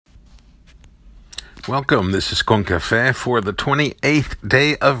Welcome. This is Con Café for the 28th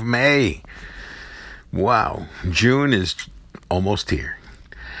day of May. Wow, June is almost here.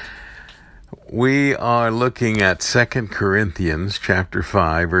 We are looking at 2 Corinthians chapter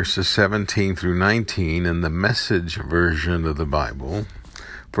 5, verses 17 through 19 in the Message version of the Bible.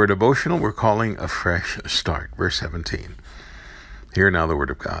 For a devotional, we're calling a fresh start. Verse 17. Hear now the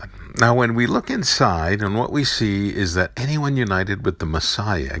word of God. Now, when we look inside, and what we see is that anyone united with the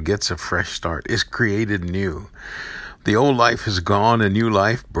Messiah gets a fresh start, is created new. The old life is gone, a new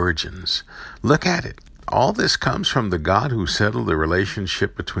life burgeons. Look at it. All this comes from the God who settled the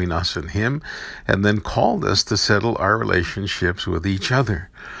relationship between us and Him, and then called us to settle our relationships with each other.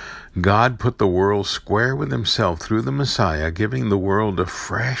 God put the world square with Himself through the Messiah, giving the world a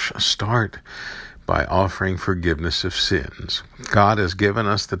fresh start by offering forgiveness of sins. God has given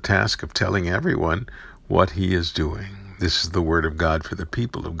us the task of telling everyone what He is doing. This is the word of God for the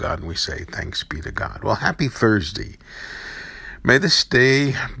people of God, and we say, thanks be to God. Well, happy Thursday. May this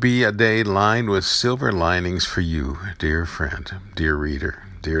day be a day lined with silver linings for you, dear friend, dear reader,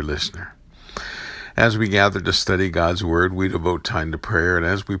 dear listener. As we gather to study God's Word, we devote time to prayer, and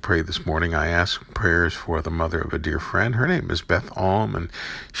as we pray this morning, I ask prayers for the mother of a dear friend. Her name is Beth Alm, and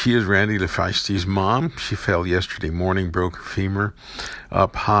she is Randy LeFeiste's mom. She fell yesterday morning, broke her femur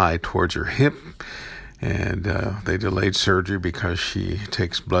up high towards her hip, and they delayed surgery because she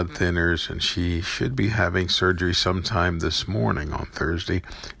takes blood thinners, and she should be having surgery sometime this morning on Thursday.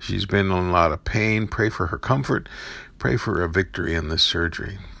 She's been in a lot of pain. Pray for her comfort. Pray for a victory in this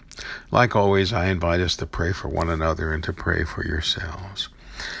surgery. Like always, I invite us to pray for one another and to pray for yourselves.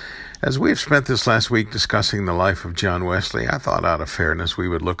 As we've spent this last week discussing the life of John Wesley, I thought out of fairness we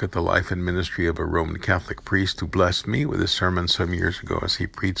would look at the life and ministry of a Roman Catholic priest who blessed me with his sermon some years ago as he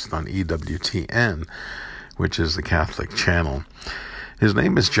preached on EWTN, which is the Catholic channel. His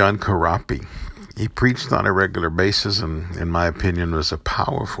name is John Corapi. He preached on a regular basis and, in my opinion, was a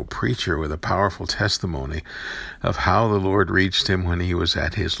powerful preacher with a powerful testimony of how the Lord reached him when he was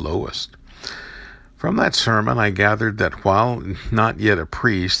at his lowest. From that sermon, I gathered that while not yet a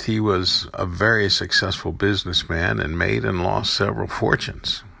priest, he was a very successful businessman and made and lost several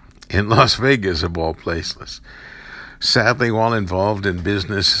fortunes in Las Vegas, of all places. Sadly, while involved in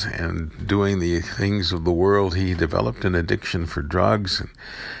business and doing the things of the world, he developed an addiction for drugs, and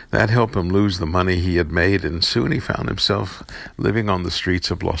that helped him lose the money he had made, and soon he found himself living on the streets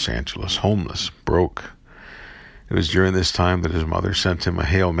of Los Angeles, homeless, broke. It was during this time that his mother sent him a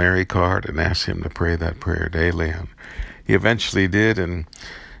Hail Mary card and asked him to pray that prayer daily, and he eventually did, and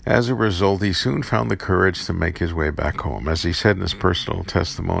as a result, he soon found the courage to make his way back home. As he said in his personal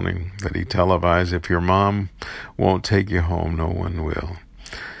testimony that he televised, if your mom won't take you home, no one will.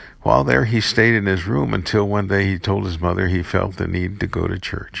 While there, he stayed in his room until one day he told his mother he felt the need to go to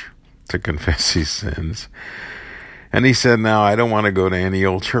church to confess his sins. And he said, now, I don't want to go to any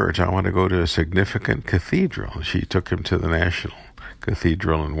old church. I want to go to a significant cathedral. She took him to the National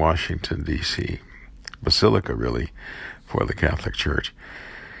Cathedral in Washington, D.C., basilica, really, for the Catholic Church.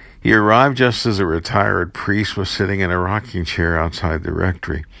 He arrived just as a retired priest was sitting in a rocking chair outside the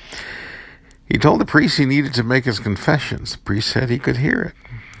rectory. He told the priest he needed to make his confessions. The priest said he could hear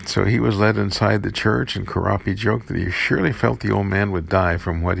it. So he was led inside the church, and Corapi joked that he surely felt the old man would die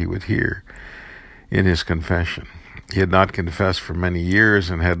from what he would hear in his confession. He had not confessed for many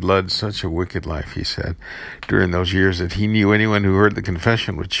years and had led such a wicked life, he said, during those years that he knew anyone who heard the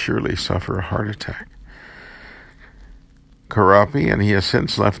confession would surely suffer a heart attack. Corapi, and he has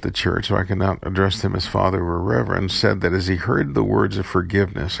since left the church, so I cannot address him as father or reverend, said that as he heard the words of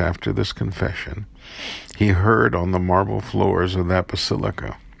forgiveness after this confession, he heard on the marble floors of that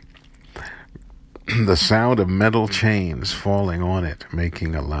basilica the sound of metal chains falling on it,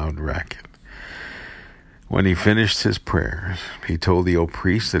 making a loud racket. When he finished his prayers, he told the old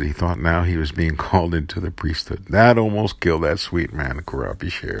priest that he thought now he was being called into the priesthood. That almost killed that sweet man,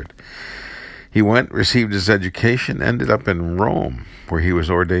 Corapi shared. He went, received his education, ended up in Rome, where he was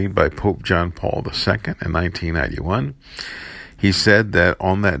ordained by Pope John Paul II in 1991. He said that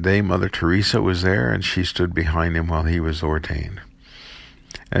on that day, Mother Teresa was there, and she stood behind him while he was ordained.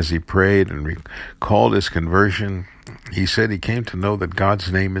 As he prayed and recalled his conversion, he said he came to know that God's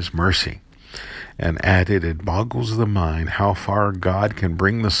name is mercy, and added, it boggles the mind how far God can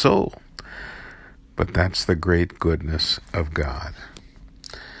bring the soul. But that's the great goodness of God.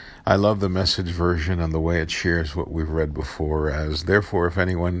 I love the Message version and the way it shares what we've read before as, therefore, if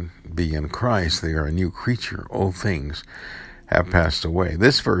anyone be in Christ, they are a new creature. Old things have passed away.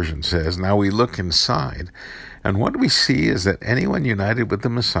 This version says, now we look inside, and what we see is that anyone united with the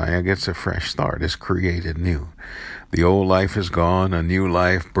Messiah gets a fresh start, is created new. The old life is gone, a new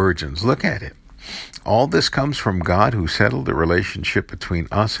life burgeons. Look at it. All this comes from God, who settled the relationship between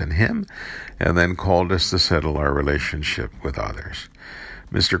us and him, and then called us to settle our relationship with others.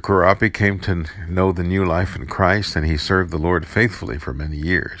 Mr. Karapi came to know the new life in Christ, and he served the Lord faithfully for many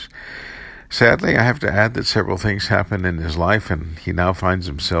years. Sadly, I have to add that several things happened in his life, and he now finds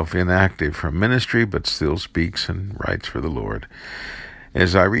himself inactive from ministry, but still speaks and writes for the Lord.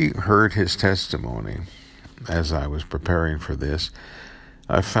 As I reheard his testimony, as I was preparing for this,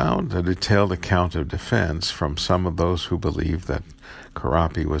 I found a detailed account of defense from some of those who believed that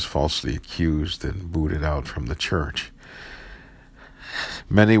Karapi was falsely accused and booted out from the church.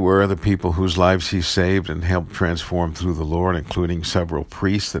 Many were the people whose lives he saved and helped transform through the Lord, including several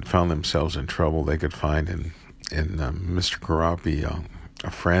priests that found themselves in trouble. They could find in Mr. Karapi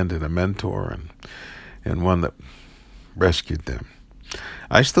a friend and a mentor, and one that rescued them.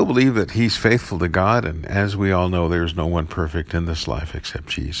 I still believe that he's faithful to God, and as we all know, there's no one perfect in this life except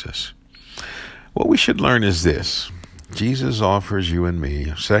Jesus. What we should learn is this: Jesus offers you and me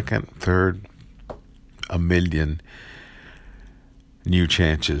a second, third, a million new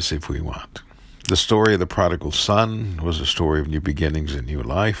chances if we want. The story of the prodigal son was a story of new beginnings and new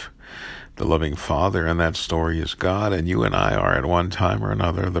life. The loving Father in that story is God, and you and I are at one time or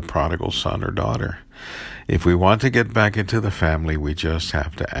another the prodigal son or daughter. If we want to get back into the family, we just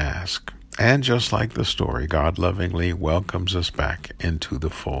have to ask. And just like the story, God lovingly welcomes us back into the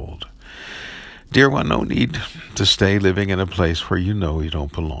fold. Dear one, no need to stay living in a place where you know you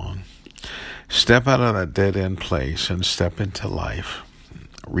don't belong. Step out of that dead-end place and step into life.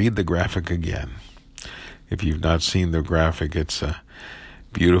 Read the graphic again. If you've not seen the graphic, it's a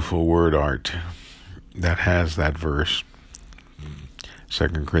beautiful word art that has that verse,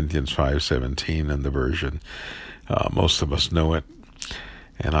 2 Corinthians 5:17 in the version. Most of us know it,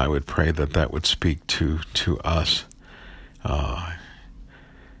 and I would pray that that would speak to us.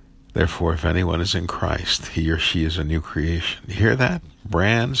 Therefore, if anyone is in Christ, he or she is a new creation. You hear that?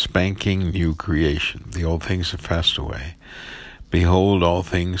 Brand spanking new creation. The old things have passed away. Behold, all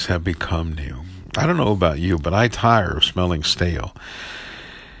things have become new. I don't know about you, but I tire of smelling stale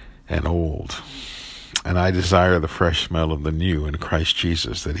and old. And I desire the fresh smell of the new in Christ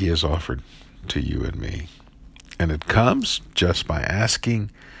Jesus that he has offered to you and me. And it comes just by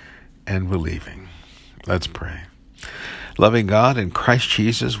asking and believing. Let's pray. Loving God, in Christ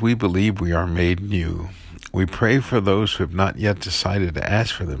Jesus, we believe we are made new. We pray for those who have not yet decided to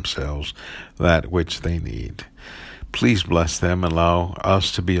ask for themselves that which they need. Please bless them and allow us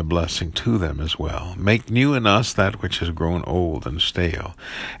to be a blessing to them as well. Make new in us that which has grown old and stale,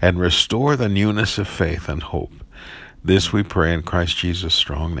 and restore the newness of faith and hope. This we pray in Christ Jesus'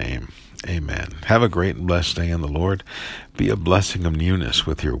 strong name. Amen. Have a great and blessed day in the Lord. Be a blessing of newness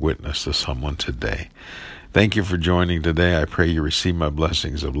with your witness to someone today. Thank you for joining today. I pray you receive my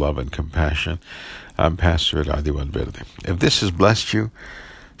blessings of love and compassion. I'm Pastor Eladio Valverde. If this has blessed you,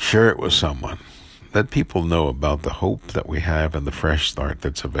 share it with someone. Let people know about the hope that we have and the fresh start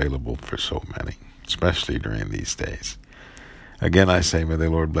that's available for so many, especially during these days. Again, I say, may the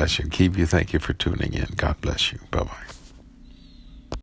Lord bless you and keep you. Thank you for tuning in. God bless you. Bye-bye.